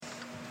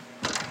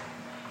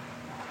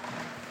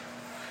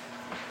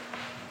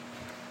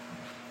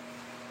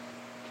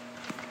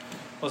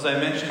Well, as I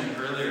mentioned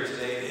earlier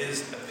today, it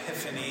is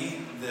Epiphany.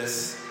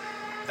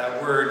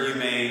 That word you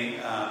may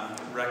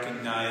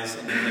recognize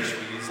in English.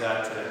 We use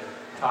that to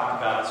talk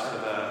about sort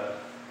of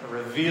a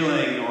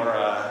revealing or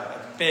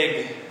a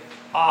big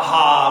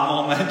aha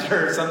moment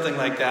or something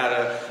like that.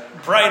 A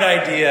bright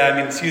idea. I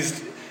mean, it's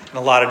used in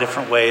a lot of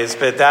different ways,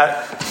 but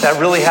that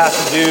really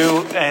has to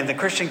do in the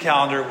Christian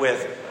calendar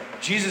with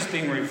Jesus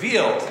being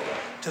revealed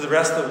to the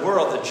rest of the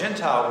world, the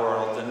Gentile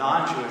world, the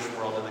non-Jewish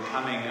world, and the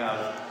coming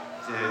of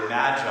the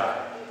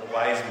Magi, the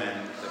wise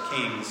men, the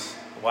kings,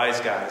 the wise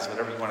guys,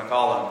 whatever you want to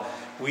call them.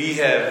 We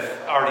have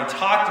already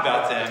talked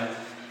about them,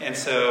 and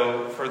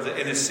so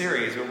in this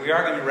series, but we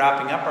are going to be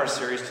wrapping up our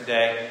series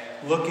today,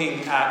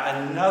 looking at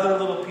another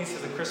little piece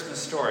of the Christmas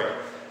story.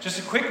 Just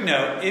a quick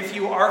note, if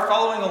you are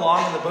following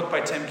along in the book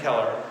by Tim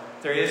Keller,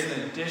 there is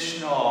an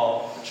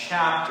additional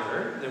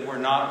chapter that we're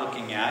not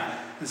looking at.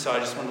 And so I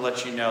just want to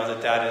let you know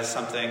that is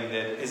something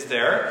that is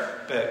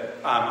there. But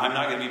I'm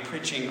not going to be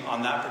preaching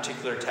on that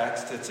particular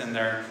text that's in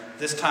there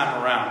this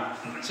time around.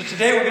 So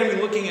today we're going to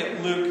be looking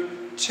at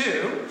Luke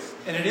 2.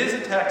 And it is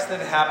a text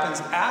that happens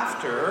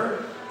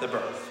after the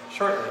birth,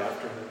 shortly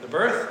after the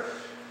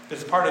birth.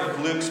 It's part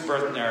of Luke's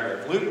birth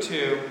narrative. Luke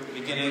 2,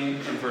 beginning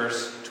in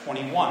verse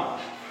 21.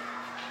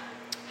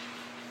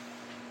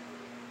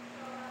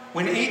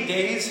 When 8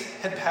 days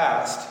had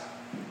passed,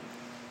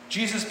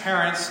 Jesus'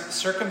 parents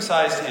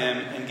circumcised him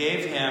and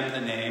gave him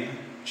the name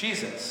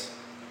Jesus.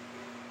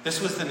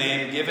 This was the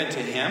name given to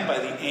him by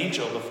the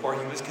angel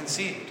before he was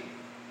conceived.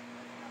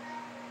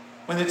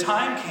 When the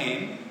time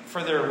came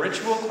for their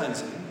ritual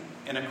cleansing,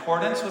 in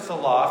accordance with the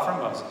law from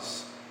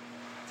Moses,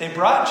 they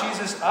brought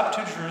Jesus up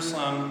to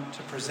Jerusalem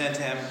to present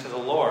him to the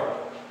Lord.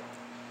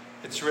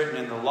 It's written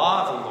in the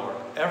law of the Lord,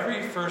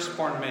 every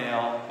firstborn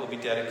male will be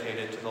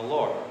dedicated to the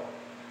Lord.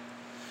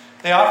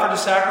 They offered a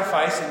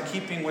sacrifice in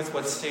keeping with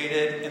what's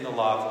stated in the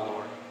law of the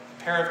Lord,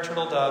 a pair of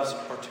turtle doves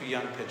or 2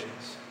 young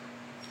pigeons.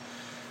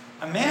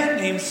 A man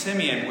named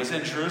Simeon was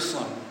in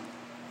Jerusalem.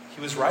 He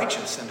was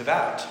righteous and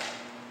devout.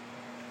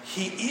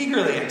 He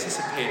eagerly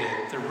anticipated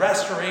the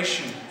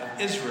restoration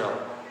of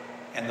Israel,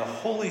 and the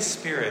Holy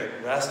Spirit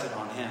rested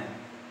on him.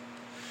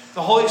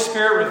 The Holy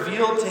Spirit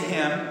revealed to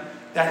him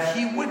that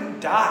he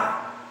wouldn't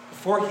die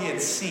before he had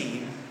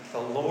seen the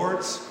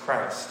Lord's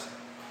Christ.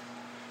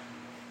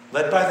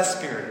 Led by the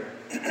Spirit,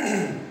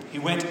 he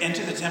went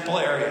into the temple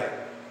area.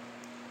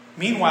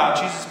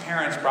 Meanwhile, Jesus'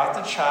 parents brought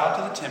the child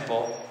to the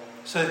temple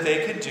so that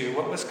they could do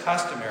what was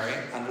customary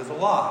under the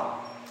law.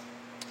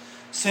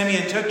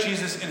 Simeon took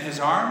Jesus in his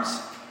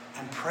arms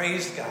and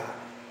praised God.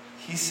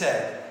 He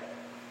said,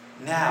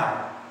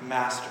 "Now,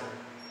 Master,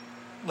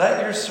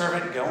 let your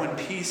servant go in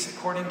peace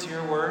according to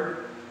your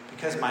word,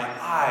 because my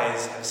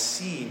eyes have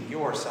seen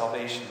your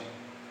salvation.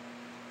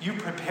 You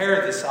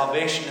prepared the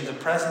salvation in the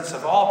presence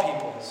of all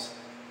peoples.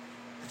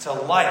 It's a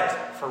light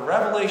for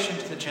revelation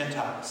to the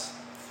Gentiles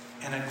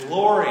and a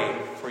glory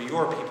for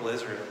your people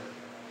Israel."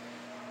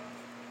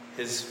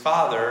 His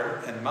father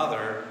and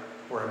mother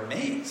were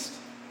amazed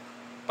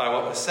by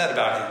what was said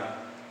about him.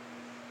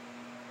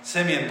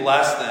 Simeon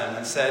blessed them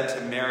and said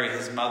to Mary,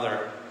 his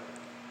mother,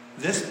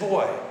 "This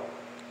boy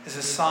is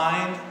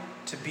assigned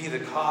to be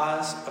the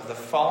cause of the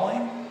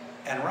falling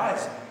and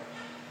rising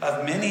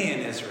of many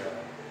in Israel,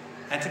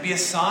 and to be a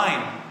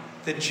sign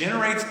that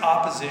generates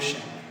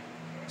opposition,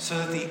 so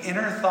that the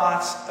inner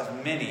thoughts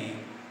of many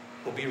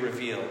will be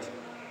revealed.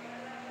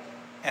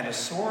 And a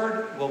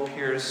sword will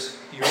pierce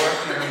your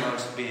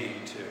innermost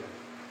being too."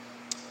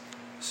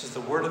 This is the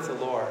word of the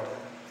Lord.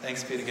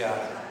 Thanks be to God.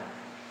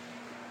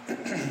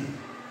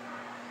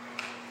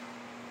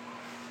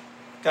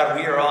 God,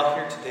 we are all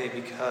here today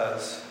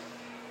because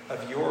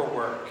of your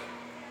work,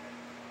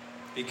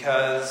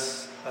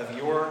 because of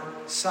your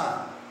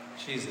Son,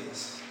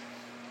 Jesus.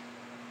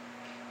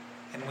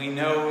 And we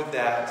know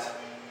that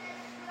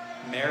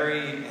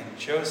Mary and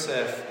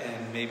Joseph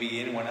and maybe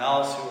anyone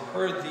else who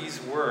heard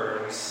these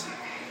words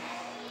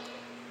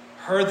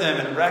heard them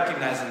and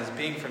recognized them as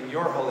being from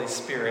your Holy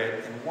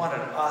Spirit and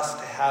wanted us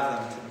to have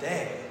them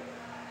today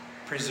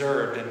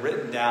preserved and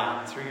written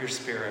down through your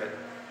Spirit,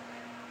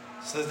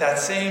 so that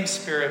same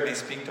Spirit may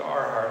speak to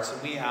our hearts.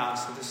 And we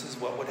ask that this is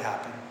what would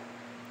happen.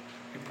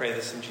 We pray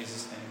this in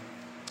Jesus'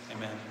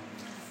 name.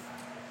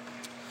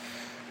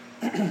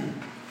 Amen.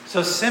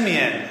 So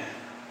Simeon,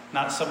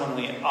 not someone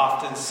we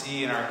often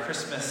see in our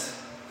Christmas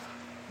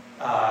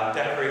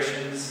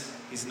decorations.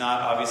 He's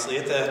not obviously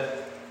at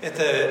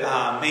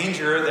the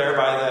manger there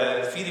by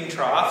the feeding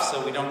trough,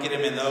 so we don't get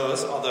him in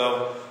those,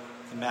 although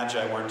the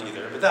Magi weren't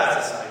either. But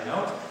that's a side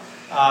note.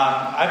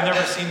 I've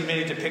never seen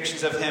many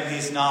depictions of him.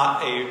 He's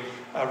not a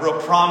real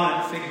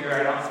prominent figure,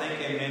 I don't think,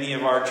 in many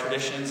of our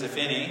traditions, if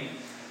any.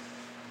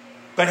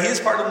 But he is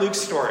part of Luke's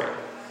story,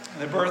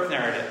 the birth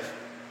narrative.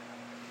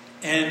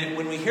 And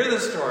when we hear the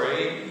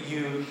story,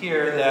 you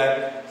hear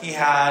that he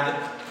had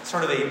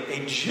sort of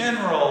a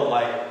general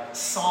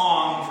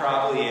song,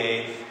 probably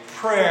a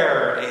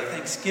prayer, a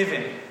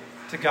thanksgiving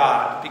to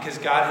God, because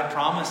God had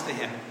promised to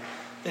him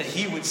that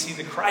he would see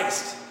the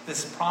Christ,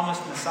 this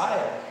promised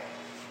Messiah,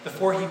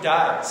 before he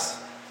dies.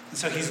 And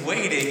so he's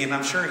waiting, and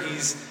I'm sure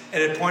he's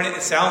at a point,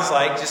 it sounds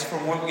like, just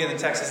from what we get in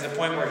the text, is the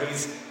point where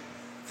he's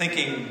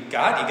thinking,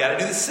 God, you got to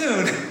do this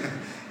soon.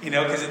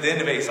 Because at the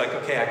end of it, he's like,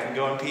 okay, I can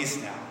go in peace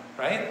now,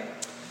 right?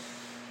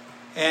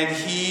 And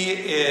he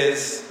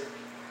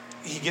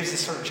gives this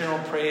sort of general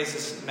praise,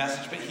 this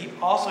message, but he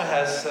also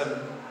has some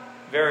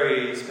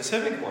very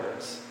specific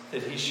words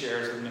that he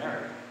shares with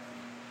Mary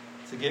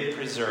to get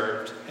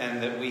preserved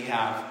and that we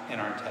have in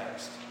our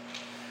text.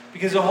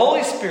 Because the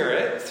Holy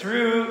Spirit,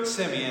 through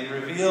Simeon,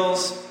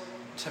 reveals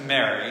to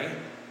Mary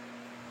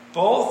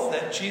both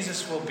that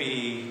Jesus will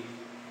be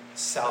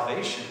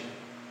salvation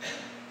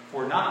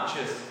for not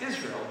just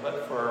Israel,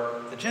 but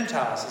for the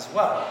Gentiles as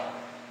well.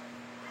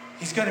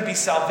 He's going to be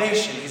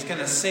salvation. He's going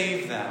to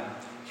save them.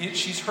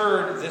 She's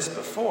heard this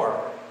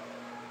before.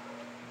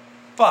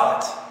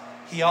 But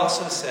he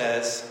also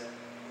says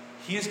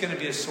he is going to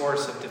be a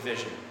source of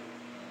division.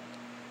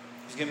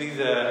 He's going to be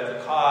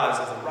the cause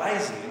of the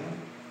rising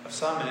of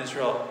some in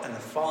Israel and the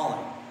falling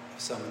of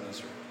some in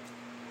Israel.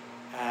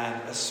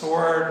 And a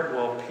sword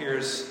will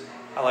pierce,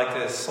 I like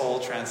the soul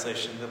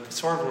translation, the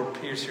sword will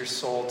pierce your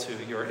soul to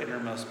your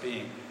innermost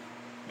being,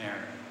 Mary.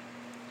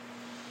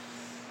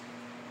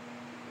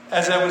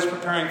 As I was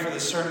preparing for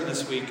this sermon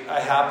this week, I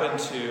happened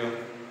to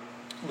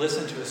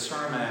listen to a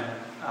sermon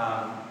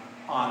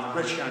on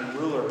the rich young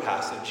ruler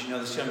passage.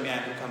 This young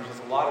man who comes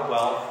with a lot of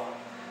wealth,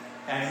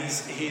 and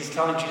he's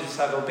telling Jesus,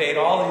 I've obeyed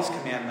all these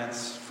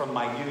commandments from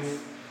my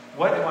youth.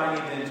 What do I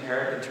need to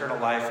inherit eternal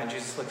life? And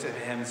Jesus looks at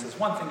him and says,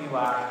 one thing you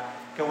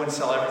lack, go and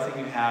sell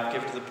everything you have,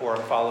 give it to the poor,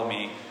 and follow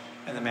me.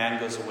 And the man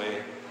goes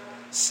away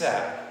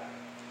sad.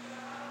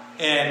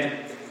 And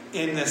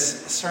in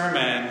this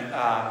sermon,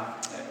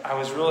 I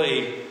was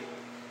really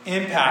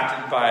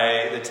impacted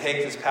by the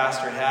take this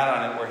pastor had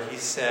on it, where he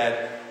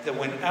said that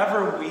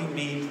whenever we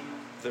meet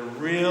the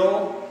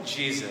real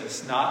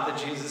Jesus, not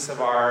the Jesus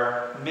of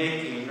our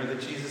making or the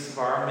Jesus of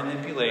our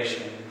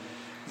manipulation,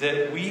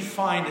 that we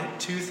find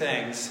two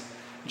things.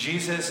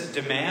 Jesus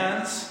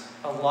demands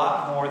a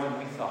lot more than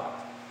we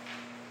thought.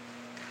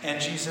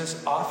 And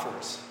Jesus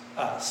offers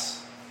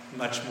us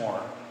much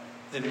more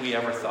than we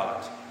ever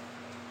thought.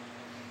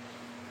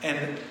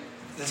 And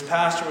this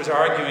pastor was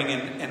arguing,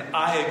 and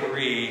I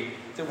agree,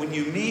 that when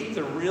you meet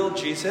the real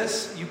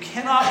Jesus, you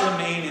cannot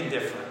remain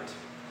indifferent.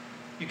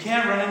 You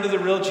can't run into the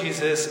real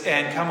Jesus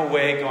and come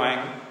away going,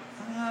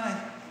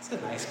 he's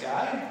a nice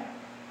guy.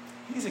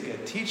 He's a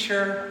good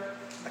teacher.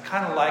 I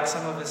kind of like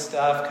some of his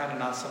stuff, kind of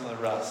not some of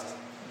the rest.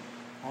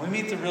 When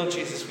we meet the real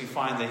Jesus, we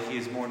find that he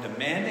is more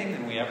demanding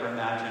than we ever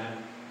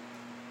imagined.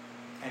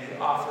 And he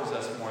offers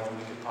us more than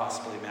we could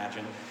possibly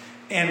imagine.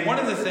 And one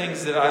of the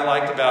things that I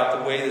liked about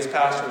the way this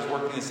pastor was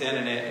working this in,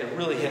 and it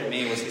really hit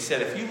me, was he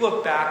said, if you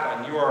look back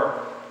on your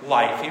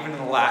life, even in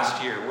the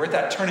last year, we're at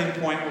that turning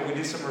point where we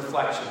do some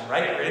reflection,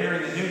 right? We're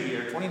entering the new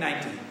year,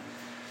 2019.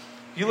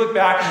 If you look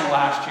back in the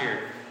last year,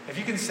 if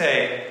you can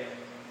say,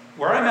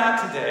 where I'm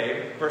at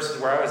today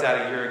versus where I was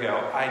at a year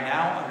ago,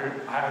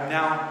 I'm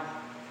now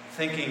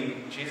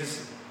thinking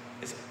Jesus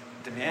is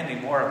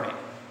demanding more of me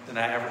than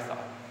I ever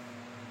thought.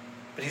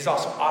 But he's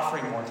also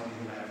offering more to me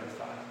than I ever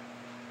thought.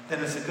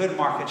 Then it's a good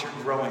mark that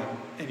you're growing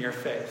in your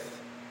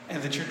faith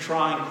and that you're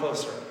drawing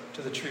closer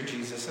to the true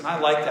Jesus. And I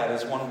like that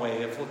as one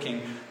way of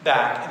looking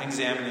back and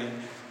examining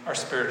our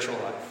spiritual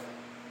life.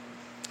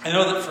 I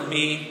know that for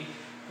me,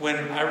 when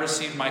I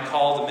received my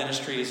call to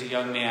ministry as a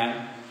young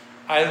man,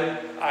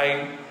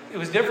 it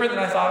was different than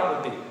I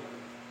thought it would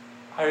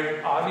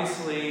be.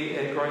 Obviously,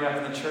 growing up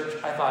in the church,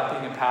 I thought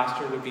being a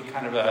pastor would be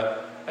kind of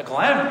a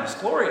glamorous,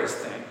 glorious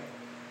thing.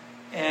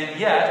 And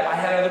yet, I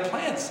had other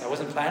plans. I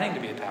wasn't planning to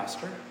be a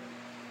pastor.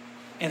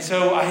 And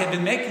so I had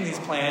been making these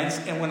plans,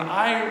 and when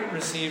I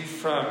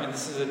received and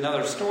this is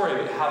another story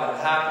about how that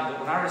happened,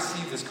 but when I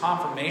received this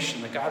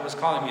confirmation that God was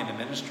calling me into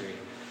ministry,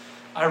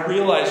 I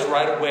realized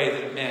right away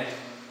that it meant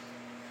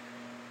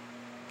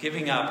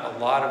giving up a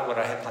lot of what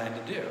I had planned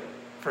to do.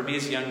 For me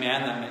as a young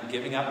man, that meant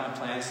giving up my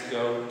plans to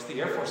go to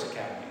the Air Force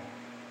Academy,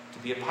 to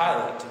be a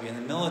pilot, to be in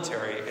the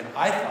military. And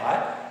I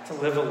thought to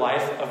live a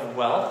life of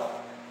wealth.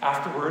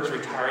 Afterwards,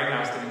 retiring, I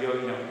was going to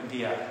go,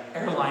 be an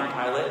airline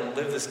pilot and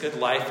live this good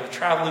life of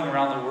traveling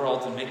around the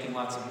world and making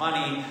lots of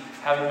money,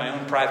 having my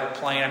own private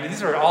plane. I mean,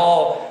 these are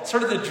all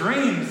sort of the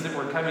dreams that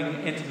were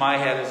coming into my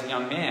head as a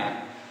young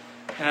man.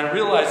 And I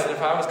realized that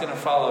if I was going to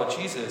follow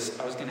Jesus,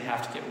 I was going to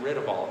have to get rid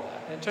of all of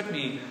that. And it took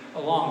me a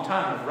long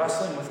time of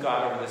wrestling with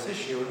God over this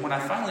issue. And when I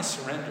finally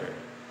surrendered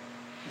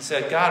and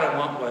said, God, I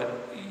want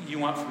what you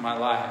want for my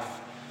life,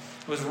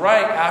 it was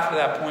right after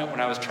that point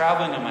when I was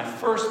traveling on my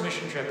first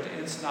mission trip to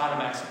Ensenada,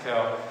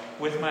 Mexico,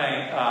 with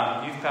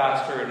my youth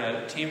pastor and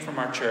a team from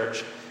our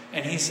church.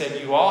 And he said,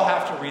 you all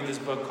have to read this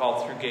book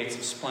called Through Gates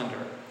of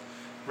Splendor,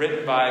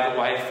 written by the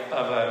wife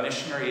of a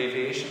missionary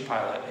aviation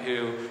pilot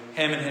who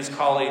him and his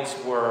colleagues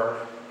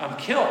were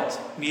killed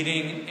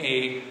meeting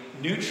a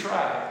new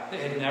tribe that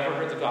had never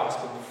heard the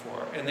gospel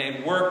before. And they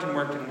had worked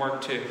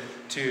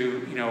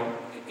to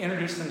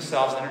introduce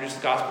themselves, introduce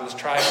the gospel to this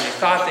tribe. And they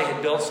thought they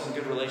had built some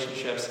good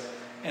relationships.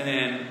 And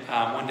then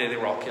one day they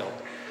were all killed.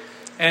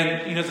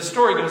 And, the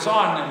story goes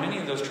on, and many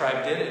of those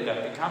tribes did end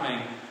up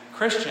becoming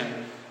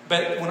Christian.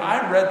 But when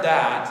I read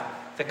that,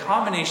 the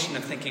combination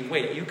of thinking,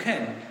 wait, you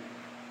can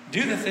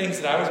do the things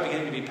that I was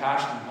beginning to be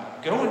passionate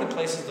about. Go into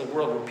places of the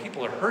world where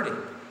people are hurting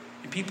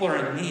and people are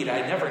in need.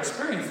 I never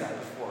experienced that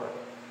before.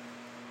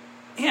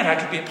 And I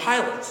could be a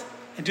pilot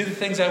and do the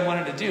things I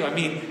wanted to do.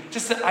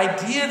 Just the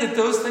idea that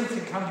those things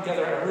could come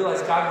together, I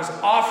realized God was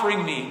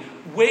offering me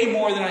way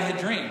more than I had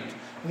dreamed.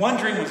 One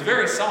dream was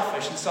very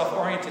selfish and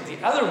self-oriented.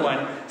 The other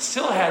one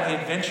still had the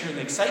adventure and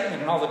the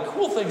excitement and all the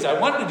cool things I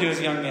wanted to do as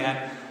a young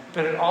man,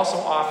 but it also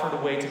offered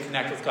a way to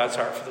connect with God's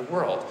heart for the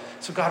world.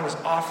 So God was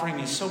offering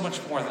me so much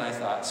more than I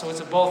thought. So it's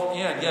a both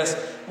and. Yes,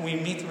 when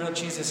we meet the real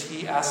Jesus,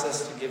 he asks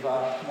us to give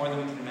up more than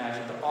we can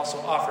imagine, but also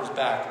offers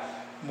back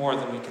more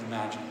than we can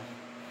imagine.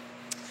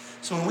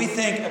 So when we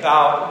think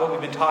about what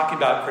we've been talking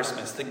about at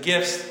Christmas, the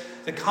gifts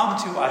that come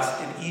to us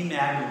in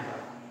Emmanuel,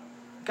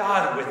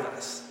 God with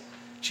us,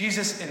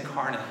 Jesus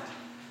incarnate,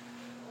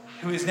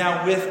 who is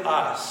now with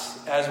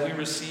us as we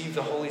receive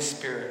the Holy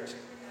Spirit.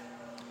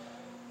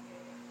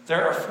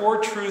 There are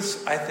 4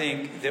 truths, I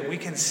think, that we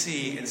can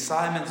see in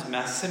Simeon's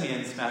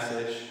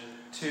message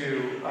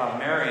to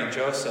Mary and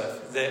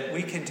Joseph that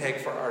we can take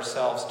for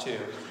ourselves too.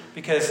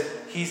 Because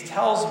he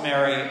tells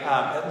Mary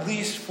at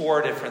least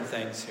 4 different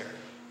things here.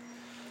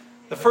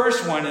 The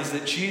first one is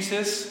that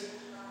Jesus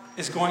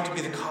is going to be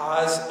the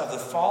cause of the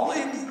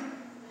falling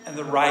and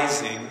the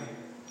rising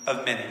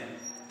of many.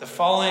 The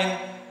falling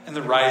and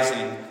the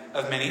rising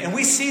of many. And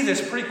we see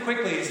this pretty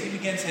quickly as he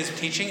begins his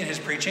teaching and his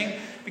preaching,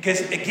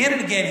 because again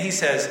and again he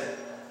says,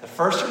 the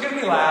first are going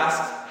to be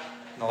last,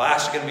 and the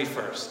last are going to be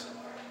first.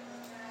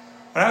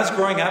 When I was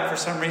growing up, for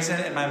some reason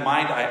in my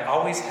mind, I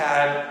always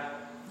had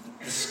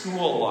the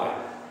school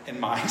line in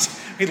mind.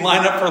 We'd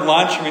line up for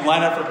lunch, or we'd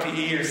line up for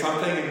PE or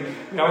something, and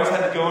we always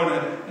had to go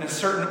in a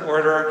certain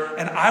order.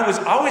 And I was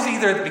always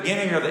either at the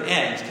beginning or the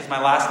end, because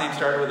my last name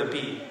started with a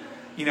B.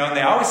 And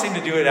they always seem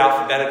to do it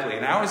alphabetically.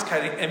 And I always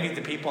kind of envied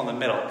the people in the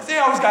middle, because they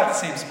always got the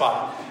same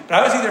spot. But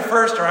I was either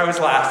first or I was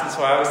last. And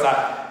so I always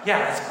thought, yeah,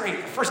 that's great.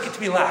 The first get to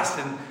be last,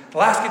 and the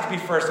last get to be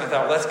first. And I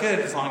thought, well, that's good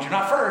as long as you're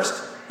not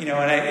first. And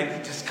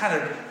I just kind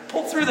of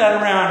pulled through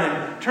that around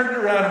and turned it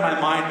around in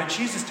my mind. But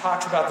Jesus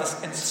talks about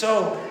this in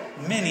so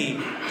many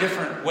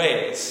different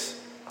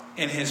ways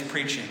in his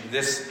preaching.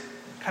 This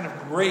kind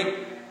of great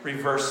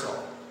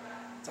reversal.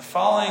 The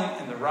falling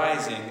and the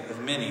rising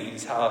of many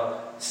is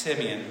how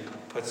Simeon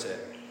puts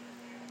it.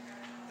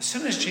 As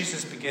soon as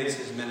Jesus begins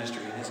his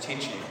ministry and his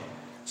teaching,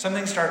 some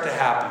things start to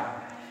happen.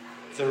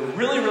 The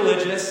really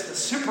religious, the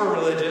super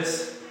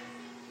religious,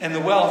 and the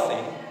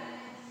wealthy,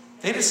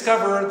 they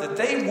discover that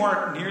they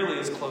weren't nearly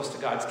as close to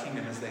God's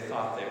kingdom as they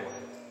thought they were.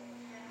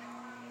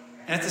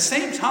 And at the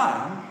same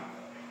time,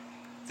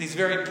 these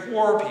very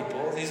poor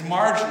people, these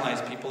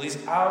marginalized people,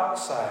 these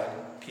outside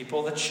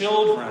people, the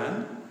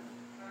children,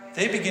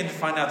 they begin to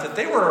find out that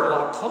they were a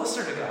lot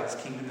closer to God's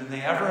kingdom than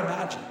they ever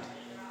imagined.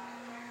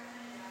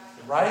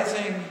 The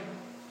rising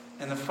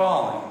and the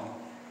falling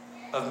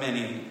of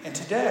many. And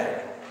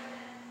today,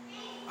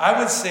 I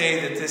would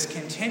say that this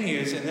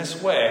continues in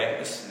this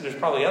way. There's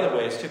probably other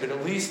ways too, but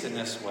at least in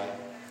this way.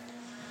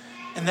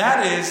 And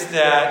that is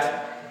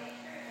that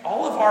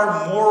all of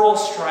our moral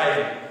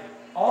striving,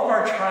 all of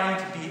our trying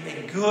to be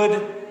a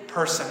good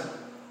person,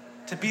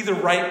 to be the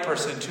right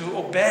person, to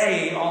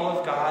obey all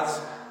of God's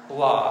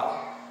law,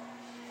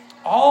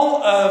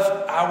 all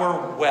of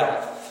our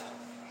wealth,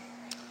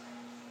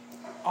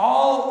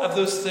 all of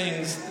those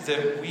things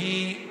that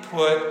we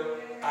put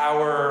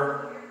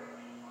our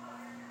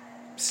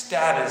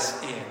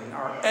status in,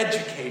 our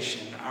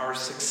education, our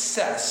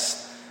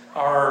success,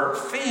 our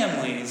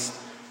families,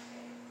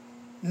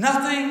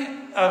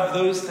 nothing of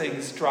those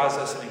things draws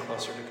us any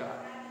closer to God.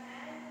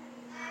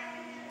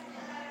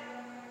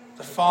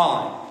 The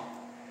falling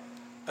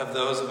of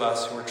those of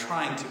us who are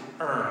trying to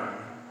earn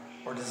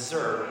or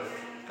deserve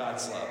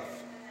God's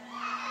love.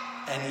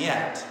 And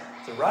yet,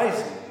 the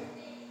rising,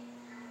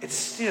 it's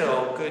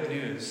still good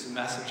news, the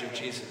message of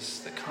Jesus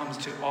that comes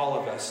to all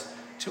of us,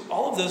 to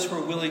all of those who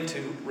are willing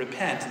to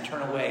repent and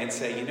turn away and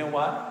say, you know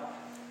what?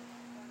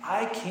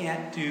 I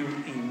can't do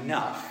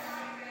enough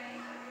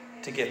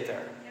to get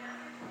there.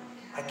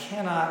 I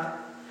cannot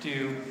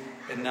do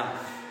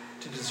enough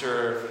to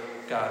deserve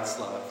God's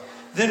love.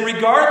 Then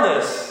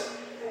regardless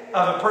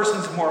of a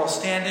person's moral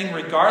standing,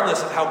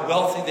 regardless of how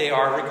wealthy they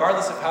are,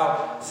 regardless of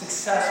how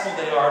successful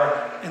they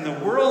are in the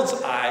world's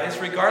eyes,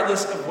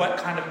 regardless of what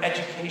kind of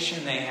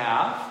education they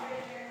have,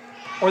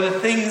 or the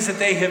things that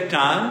they have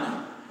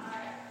done,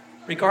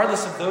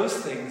 regardless of those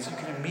things, you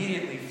can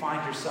immediately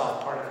find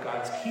yourself part of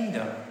God's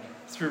kingdom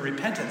through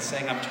repentance,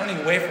 saying, I'm turning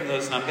away from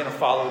those and I'm going to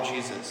follow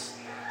Jesus.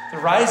 The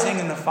rising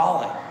and the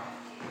falling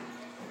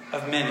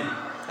of many.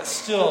 That's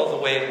still the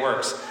way it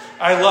works.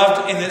 I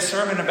loved in this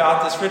sermon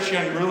about this rich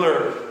young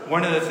ruler,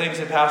 one of the things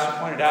that Pastor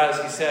pointed out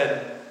is he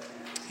said,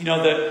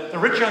 the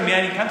rich young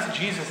man, he comes to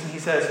Jesus and he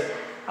says,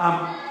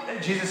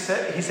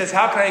 he says,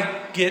 how can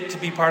I get to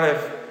be part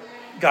of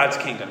God's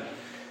kingdom?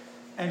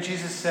 And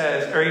Jesus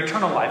says, or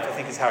eternal life, I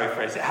think is how he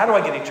phrased it. How do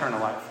I get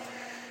eternal life?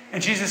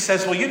 And Jesus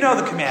says, well, you know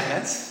the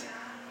commandments.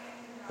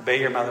 Obey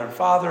your mother and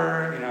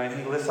father, and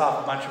he lists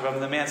off a bunch of them.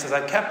 And the man says,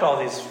 I've kept all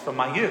these from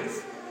my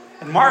youth.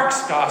 In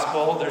Mark's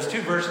gospel, there's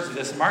two versions of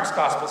this. Mark's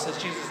gospel says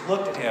Jesus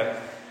looked at him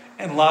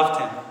and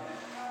loved him.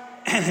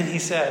 And then he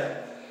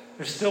said,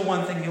 there's still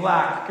one thing you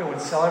lack. Go and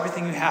sell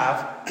everything you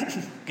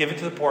have, give it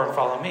to the poor, and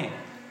follow me.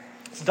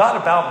 It's not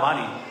about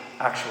money,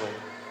 actually.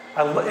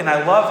 I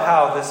love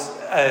how this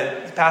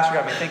pastor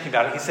got me thinking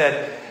about it. He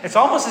said, it's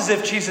almost as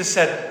if Jesus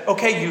said,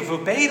 okay, you've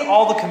obeyed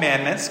all the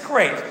commandments.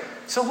 Great.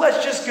 So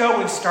let's just go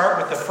and start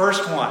with the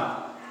first one.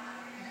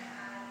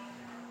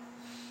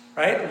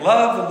 Right?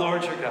 Love the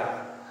Lord your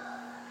God.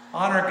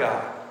 Honor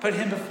God. Put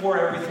him before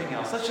everything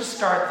else. Let's just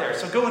start there.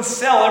 So go and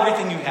sell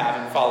everything you have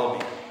and follow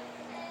me.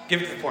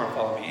 Give it to the poor and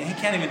follow me. And he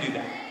can't even do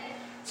that.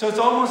 So it's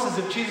almost as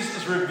if Jesus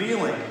is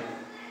revealing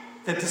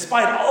that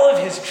despite all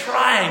of his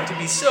trying to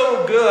be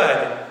so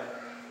good,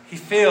 he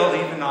failed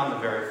even on the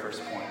very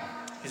first point.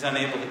 He's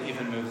unable to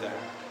even move there.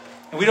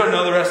 And we don't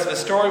know the rest of the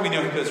story. We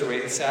know he goes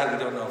away sad.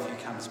 We don't know if he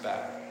comes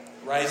back.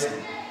 Rising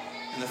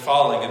in the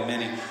following of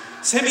many.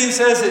 Simeon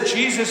says that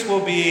Jesus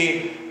will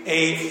be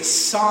a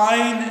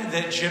sign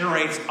that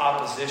generates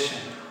opposition.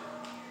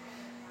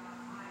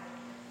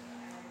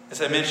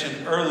 As I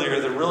mentioned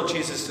earlier, the real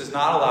Jesus does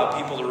not allow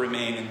people to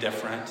remain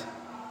indifferent.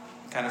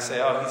 Kind of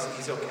say, oh,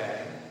 he's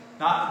okay.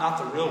 Not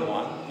the real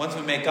one. Ones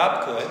we make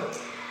up could.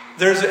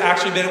 There's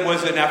actually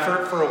was an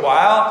effort for a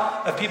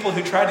while of people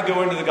who tried to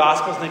go into the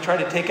Gospels and they tried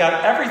to take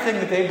out everything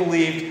that they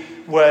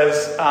believed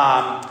was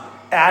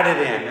added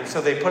in. And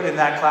so they put in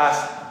that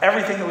class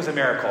everything that was a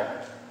miracle.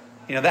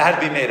 That had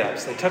to be made up.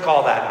 So they took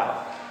all that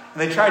out.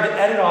 And they tried to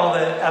edit all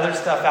the other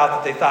stuff out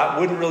that they thought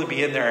wouldn't really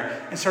be in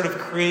there and sort of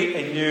create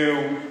a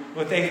new,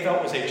 what they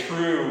felt was a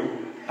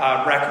true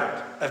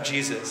record of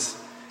Jesus.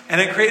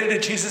 And it created a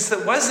Jesus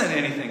that wasn't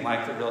anything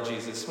like the real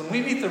Jesus. When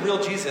we meet the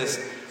real Jesus,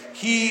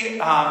 he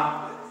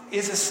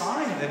is a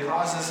sign that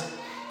causes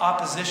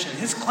opposition.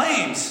 His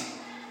claims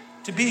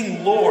to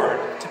being Lord,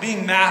 to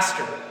being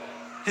Master,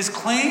 his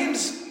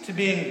claims to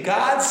being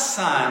God's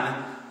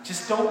Son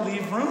just don't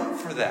leave room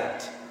for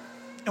that.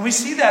 And we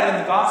see that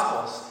in the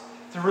Gospels.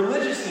 The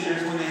religious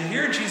leaders, when they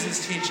hear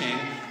Jesus teaching,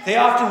 they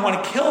often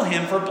want to kill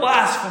him for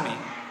blasphemy.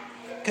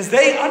 Because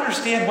they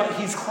understand what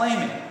he's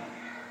claiming.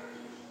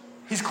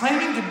 He's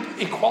claiming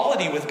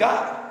equality with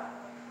God.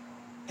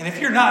 And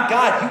if you're not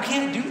God, you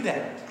can't do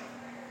that.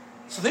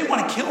 So they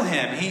want to kill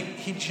him.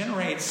 He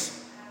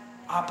generates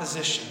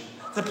opposition.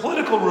 The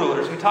political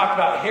rulers, we talked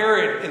about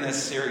Herod in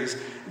this series,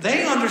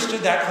 they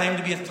understood that claim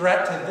to be a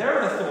threat to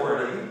their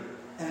authority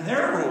and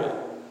their rule.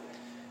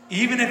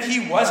 Even if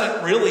he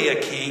wasn't really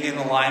a king in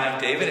the line of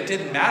David, it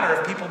didn't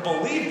matter. If people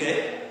believed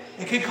it,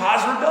 it could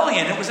cause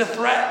rebellion. It was a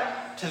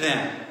threat to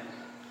them.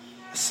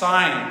 A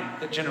sign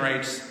that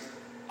generates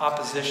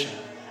opposition.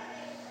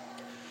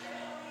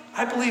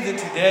 I believe that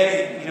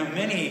today,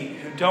 many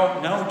who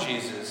don't know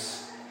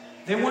Jesus,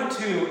 they want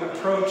to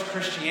approach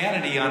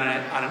Christianity on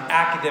an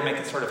academic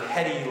and sort of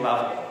heady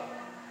level.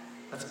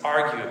 Let's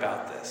argue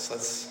about this.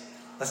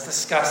 Let's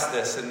discuss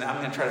this, and I'm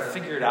going to try to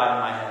figure it out in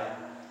my head.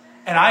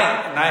 And I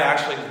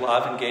actually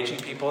love engaging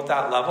people at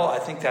that level. I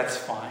think that's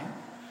fine.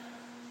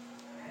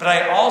 But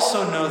I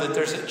also know that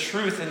there's a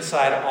truth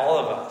inside all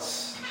of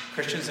us,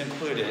 Christians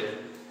included,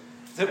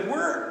 that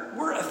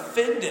we're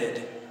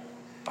offended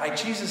by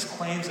Jesus'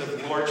 claims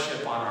of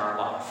lordship on our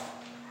life.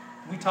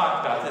 We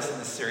talked about this in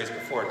this series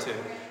before too.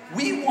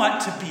 We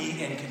want to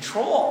be in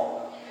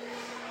control.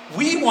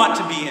 We want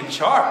to be in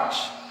charge.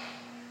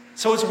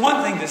 So it's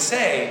one thing to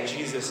say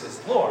Jesus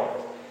is Lord.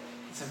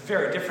 It's a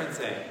very different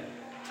thing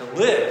to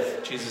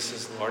live Jesus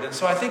is Lord. And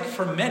so I think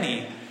for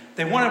many,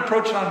 they want to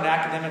approach it on an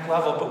academic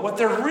level, but what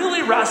they're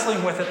really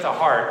wrestling with at the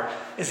heart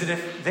is that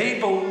if they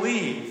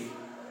believe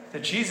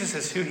that Jesus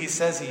is who he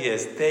says he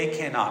is, they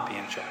cannot be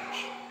in charge.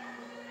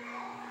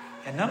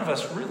 And none of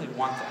us really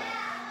want that.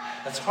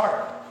 That's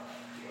hard.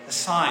 A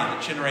sign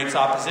that generates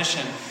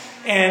opposition.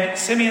 And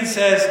Simeon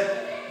says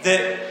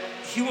that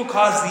he will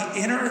cause the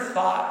inner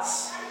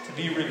thoughts to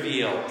be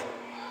revealed.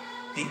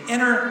 The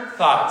inner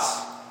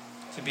thoughts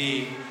to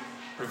be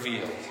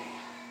revealed.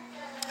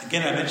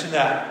 Again, I mentioned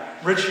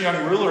that rich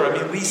young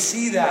ruler. We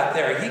see that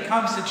there. He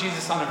comes to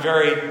Jesus on a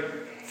very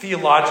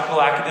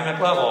theological,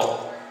 academic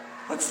level.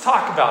 Let's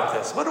talk about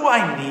this. What do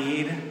I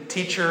need,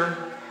 teacher,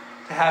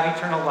 to have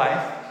eternal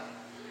life?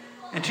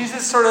 And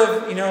Jesus sort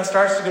of,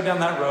 starts to go down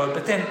that road,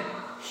 but then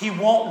he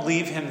won't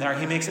leave him there.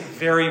 He makes it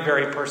very,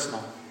 very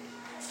personal.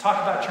 Let's talk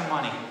about your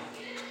money.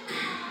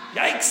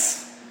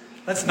 Yikes.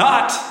 Let's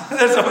not.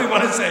 That's what we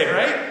want to say,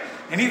 right?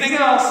 Anything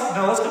else?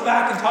 No, let's go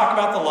back and talk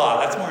about the law.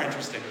 That's more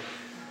interesting.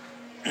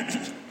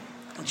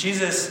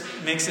 Jesus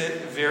makes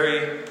it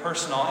very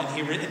personal,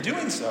 and in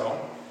doing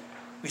so,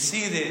 we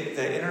see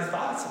the inner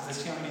thoughts of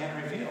this young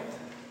man revealed.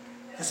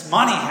 This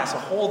money has a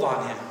hold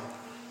on him.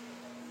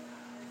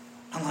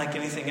 Unlike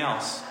anything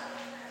else.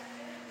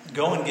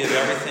 Go and give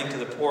everything to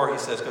the poor, he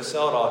says. Go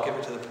sell it all, give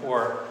it to the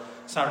poor.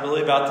 It's not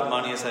really about the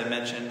money, as I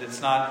mentioned.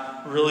 It's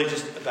not really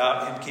just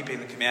about him keeping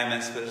the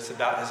commandments, but it's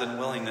about his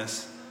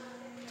unwillingness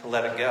to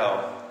let it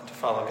go and to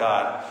follow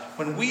God.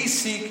 When we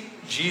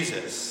seek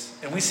Jesus,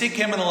 and we seek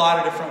him in a lot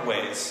of different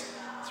ways,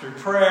 through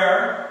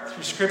prayer,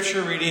 through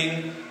scripture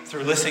reading,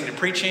 through listening to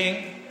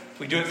preaching,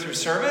 we do it through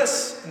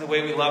service, in the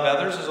way we love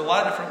others. There's a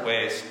lot of different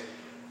ways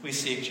we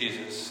seek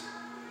Jesus.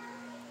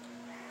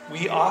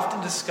 We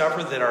often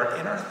discover that our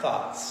inner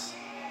thoughts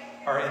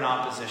are in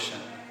opposition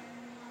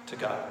to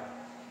God.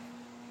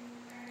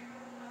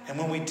 And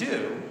when we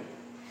do,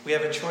 we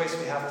have a choice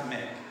we have to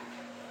make.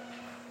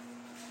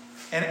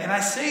 And I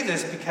say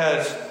this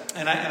because,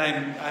 and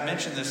I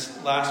mentioned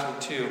this last week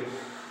too,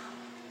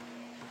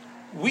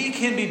 we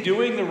can be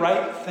doing the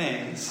right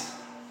things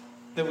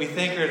that we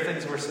think are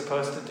things we're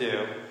supposed to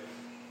do.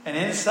 And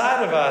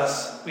inside of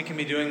us, we can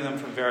be doing them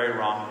for very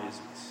wrong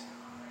reasons.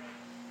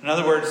 In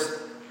other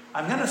words,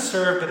 I'm going to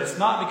serve, but it's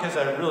not because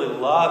I really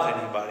love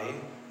anybody,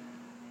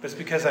 but it's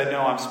because I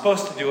know I'm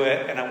supposed to do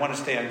it and I want to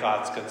stay on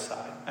God's good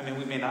side. I mean,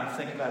 we may not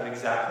think about it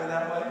exactly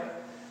that way.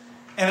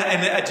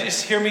 And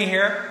just hear me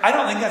here. I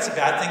don't think that's a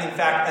bad thing. In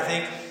fact, I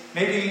think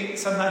maybe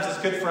sometimes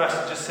it's good for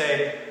us to just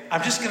say,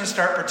 I'm just going to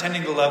start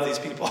pretending to love these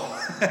people.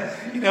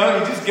 You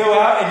just go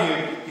out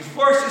and you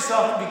force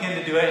yourself to begin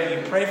to do it,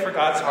 and you pray for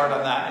God's heart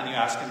on that, and you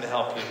ask him to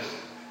help you.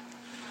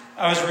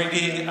 I was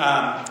reading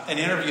an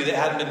interview that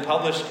hadn't been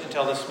published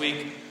until this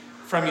week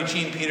from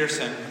Eugene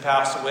Peterson, who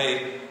passed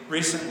away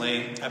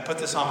recently. I put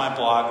this on my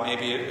blog.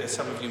 Maybe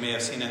some of you may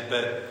have seen it,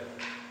 but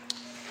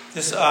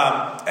this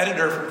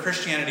editor from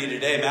Christianity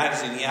Today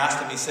magazine, he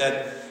asked him, he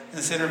said in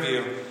this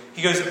interview,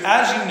 he goes,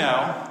 as you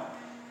know,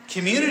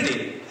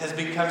 community has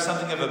become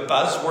something of a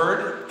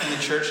buzzword in the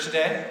church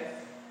today.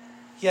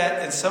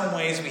 Yet, in some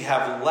ways, we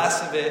have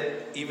less of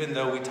it, even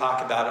though we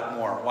talk about it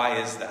more. Why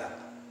is that?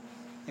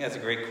 I think that's a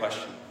great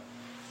question.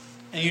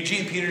 And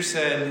Eugene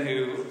Peterson,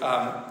 who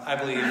I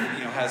believe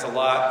has a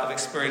lot of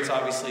experience,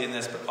 obviously, in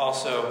this, but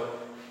also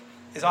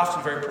is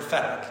often very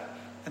prophetic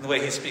in the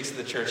way he speaks to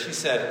the church. He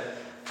said,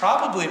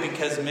 probably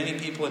because many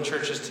people in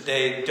churches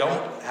today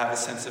don't have a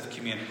sense of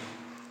community.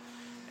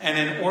 And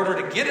in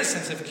order to get a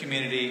sense of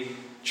community,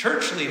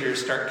 church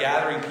leaders start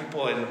gathering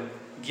people and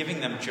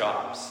giving them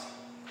jobs.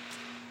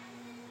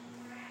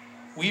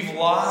 We've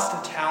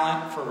lost a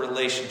talent for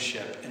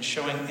relationship and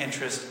showing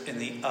interest in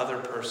the other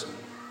person.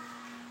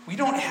 We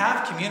don't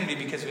have community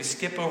because we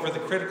skip over the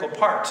critical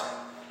part,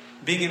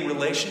 being in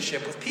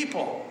relationship with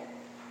people,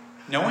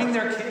 knowing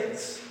their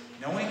kids,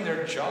 knowing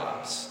their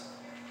jobs,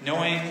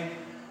 knowing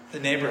the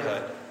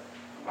neighborhood.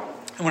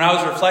 And when I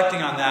was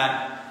reflecting on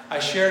that, I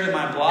shared in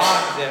my blog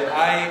that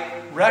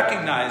I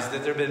recognized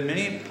that there have been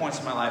many points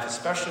in my life,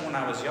 especially when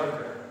I was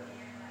younger,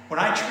 when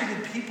I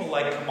treated people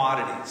like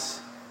commodities.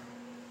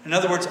 In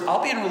other words,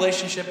 I'll be in a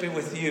relationship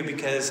with you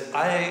because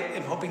I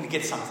am hoping to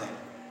get something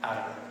out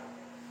of it.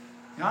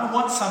 I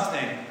want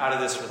something out of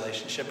this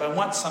relationship. I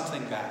want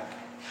something back.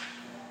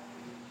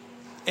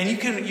 And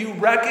you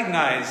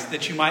recognize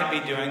that you might be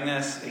doing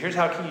this. Here's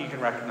how you can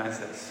recognize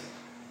this.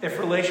 If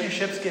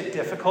relationships get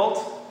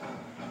difficult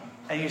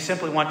and you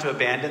simply want to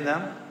abandon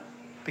them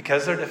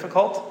because they're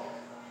difficult,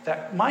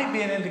 that might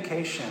be an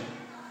indication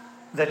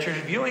that you're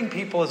viewing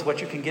people as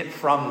what you can get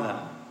from them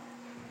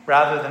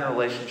rather than a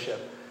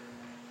relationship.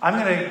 I'm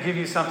going to give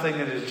you something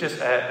that is just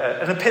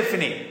an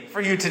epiphany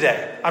for you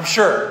today. I'm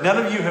sure none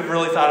of you have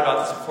really thought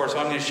about this before, so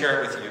I'm going to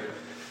share it with you.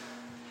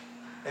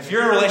 If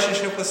you're in a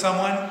relationship with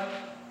someone,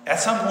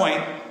 at some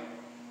point,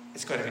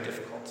 it's going to be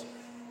difficult.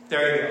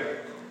 There you go.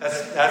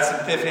 That's an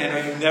epiphany. I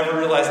know you've never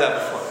realized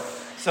that before.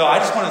 So I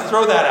just want to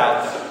throw that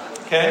out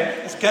there.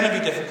 Okay? It's going to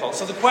be difficult.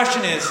 So the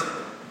question is,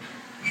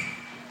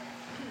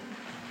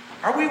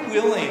 are we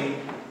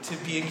willing to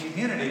be in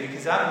community?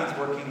 Because that means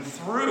working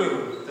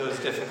through those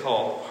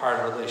difficult,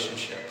 hard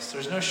relationships.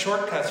 There's no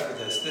shortcuts for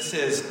this. This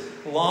is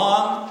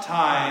long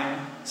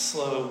time,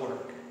 slow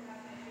work.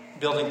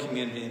 Building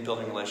community and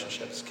building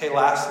relationships. Okay,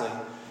 lastly,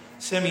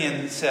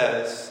 Simeon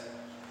says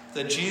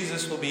that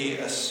Jesus will be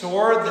a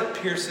sword that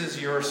pierces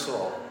your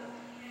soul.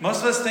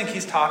 Most of us think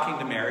he's talking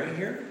to Mary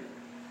here.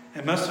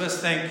 And most of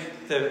us think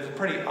the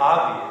pretty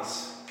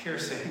obvious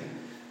piercing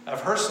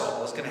of her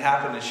soul is going to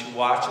happen as she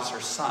watches her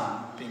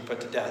son being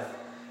put to death.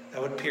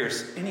 That would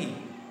pierce any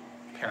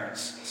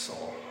parent's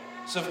soul.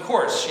 So of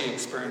course she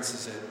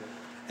experiences it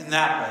in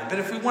that way. But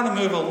if we want to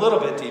move a little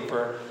bit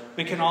deeper,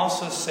 we can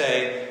also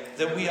say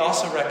that we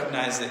also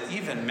recognize that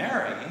even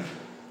Mary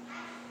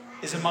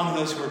is among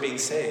those who are being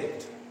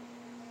saved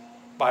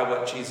by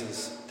what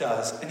Jesus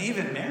does. And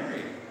even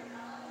Mary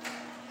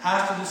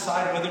has to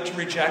decide whether to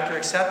reject or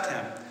accept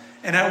him.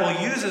 And I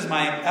will use as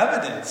my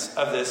evidence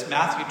of this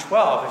Matthew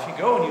 12. If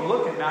you go and you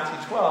look at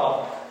Matthew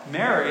 12,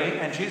 Mary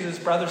and Jesus'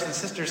 brothers and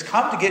sisters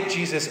come to get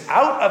Jesus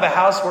out of a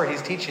house where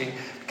he's teaching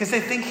because they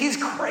think he's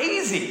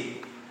crazy.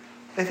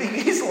 They think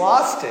he's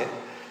lost it.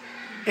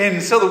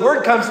 And so the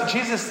word comes to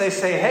Jesus. They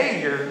say,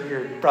 hey,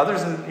 your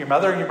brothers and your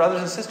mother and your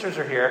brothers and sisters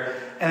are here.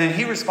 And then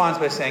he responds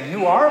by saying,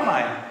 who are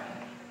my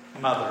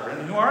mother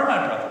and who are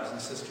my brothers and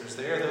sisters?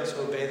 They are those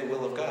who obey the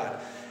will of God.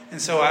 And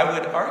so I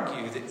would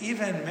argue that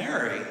even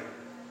Mary,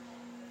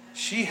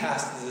 she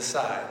has to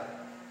decide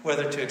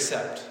whether to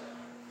accept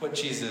what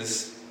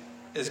Jesus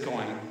is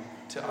going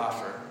to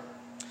offer.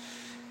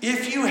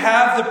 If you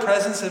have the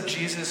presence of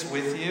Jesus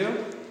with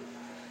you,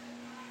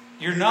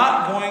 you're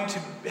not going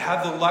to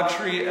have the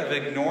luxury of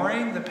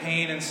ignoring the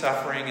pain and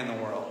suffering in the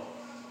world.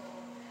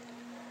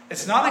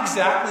 It's not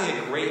exactly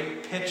a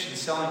great pitch and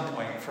selling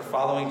point for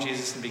following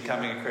Jesus and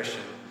becoming a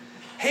Christian.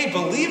 Hey,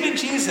 believe in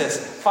Jesus,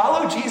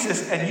 follow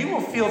Jesus, and you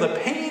will feel the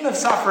pain of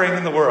suffering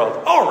in the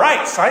world. Oh,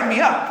 right, sign me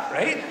up,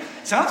 right?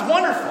 Sounds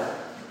wonderful.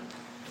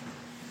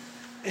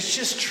 It's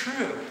just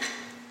true.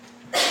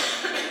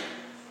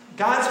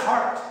 God's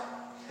heart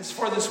is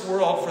for this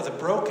world, for the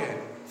broken,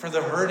 for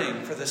the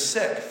hurting, for the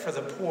sick, for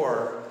the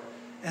poor,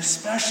 and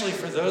especially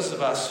for those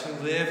of us who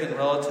live in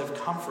relative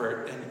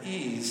comfort and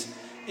ease.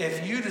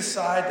 If you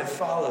decide to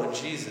follow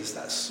Jesus,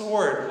 that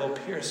sword will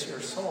pierce your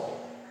soul.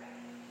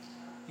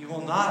 You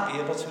will not be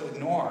able to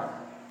ignore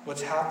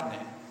what's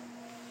happening.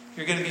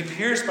 You're going to be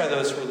pierced by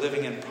those who are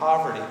living in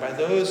poverty, by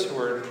those who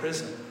are in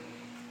prison,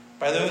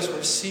 by those who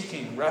are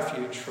seeking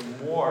refuge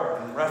from war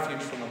and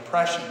refuge from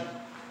oppression,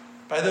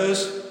 by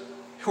those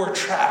who are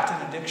trapped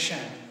in addiction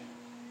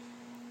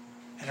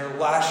and are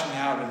lashing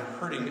out and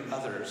hurting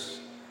others,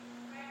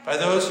 by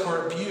those who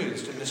are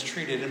abused and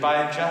mistreated, and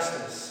by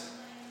injustice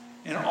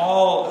in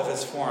all of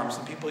its forms.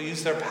 And people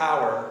use their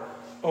power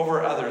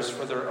over others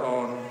for their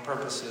own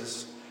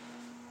purposes.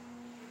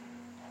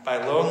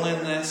 By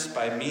loneliness,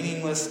 by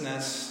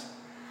meaninglessness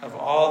of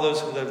all those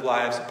who live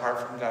lives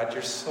apart from God,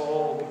 your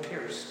soul will be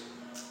pierced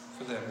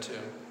for them too.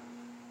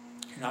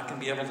 You're not going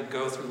to be able to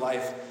go through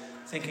life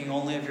thinking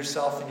only of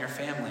yourself and your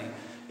family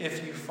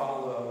if you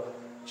follow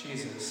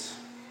Jesus.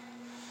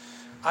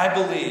 I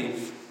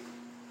believe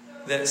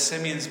that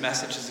Simeon's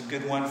message is a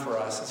good one for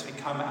us as we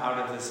come out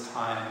of this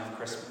time of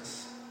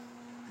Christmas.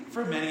 I think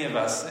for many of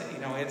us,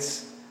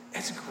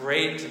 it's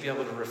great to be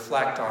able to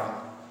reflect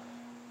on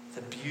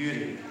the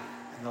beauty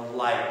and the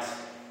light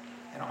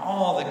and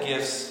all the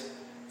gifts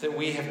that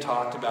we have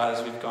talked about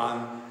as we've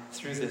gone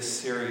through this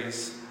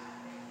series.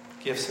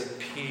 Gifts of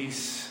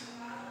peace.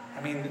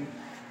 I mean,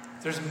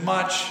 there's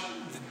much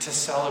to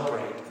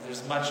celebrate.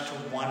 There's much to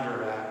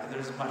wonder at. And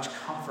there's much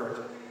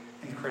comfort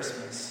in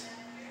Christmas.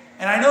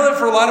 And I know that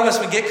for a lot of us,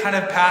 we get kind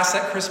of past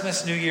that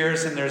Christmas, New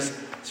Year's, and there's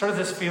sort of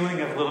this feeling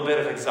of a little bit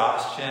of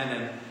exhaustion.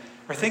 And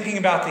we're thinking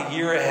about the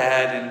year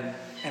ahead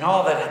and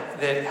all that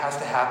has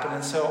to happen.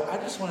 And so I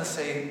just want to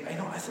say,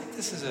 I think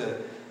this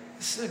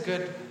is a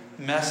good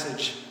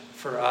message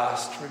for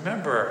us to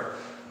remember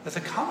that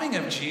the coming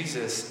of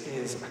Jesus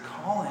is a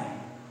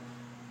calling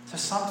to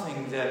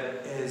something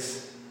that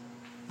is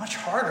much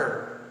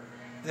harder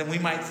than we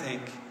might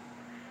think,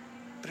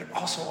 but it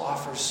also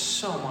offers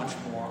so much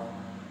more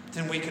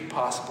than we could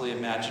possibly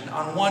imagine.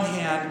 On one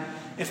hand,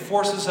 it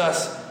forces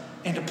us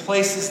into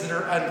places that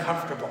are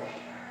uncomfortable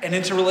and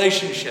into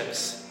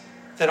relationships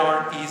that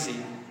aren't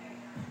easy.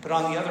 But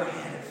on the other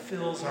hand, it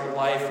fills our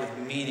life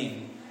with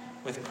meaning,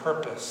 with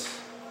purpose,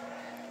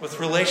 with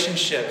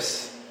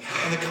relationships,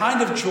 and the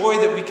kind of joy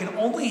that we can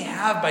only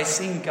have by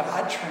seeing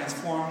God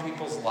transform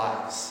people's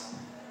lives.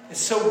 It's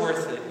so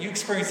worth it. You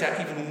experienced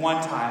that even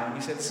one time, and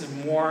you said, this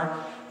is more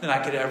than I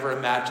could ever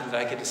imagine, that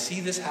I get to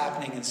see this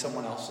happening in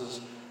someone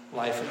else's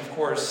life. And of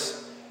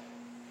course,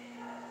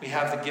 we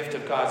have the gift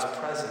of God's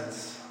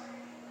presence,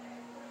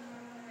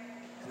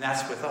 and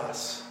that's with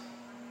us.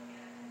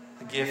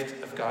 The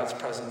gift of God's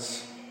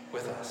presence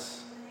with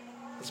us.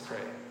 Let's pray.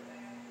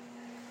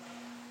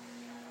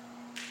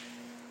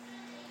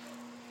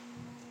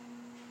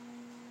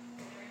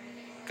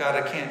 God,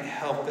 I can't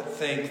help but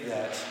think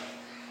that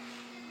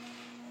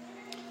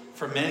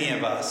for many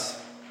of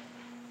us,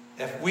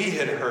 if we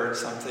had heard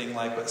something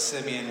like what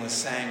Simeon was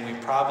saying, we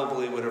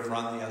probably would have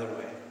run the other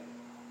way.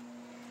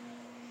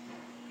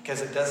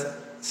 Because it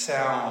doesn't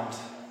sound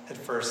at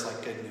first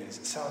like good news.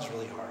 It sounds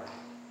really hard.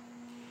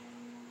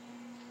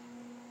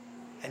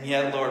 And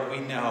yet, Lord, we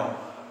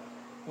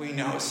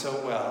know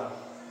so well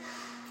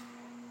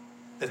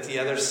that the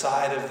other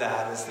side of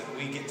that is that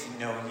we get to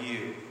know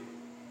you.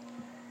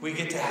 We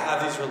get to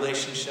have these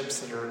relationships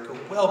that go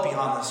well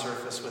beyond the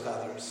surface with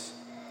others.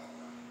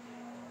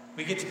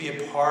 We get to be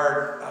a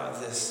part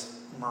of this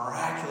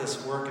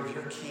miraculous work of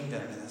your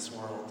kingdom in this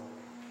world.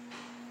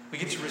 We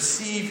get to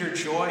receive your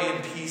joy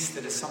and peace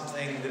that is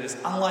something that is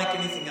unlike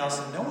anything else,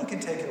 and no one can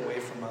take it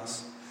away from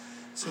us.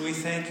 So we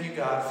thank you,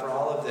 God, for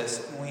all of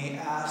this, and we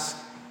ask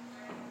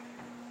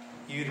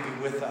you to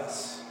be with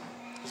us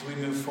as we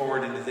move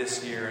forward into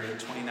this year, into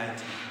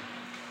 2019.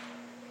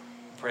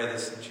 I pray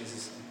this in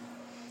Jesus' name.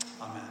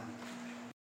 Amen.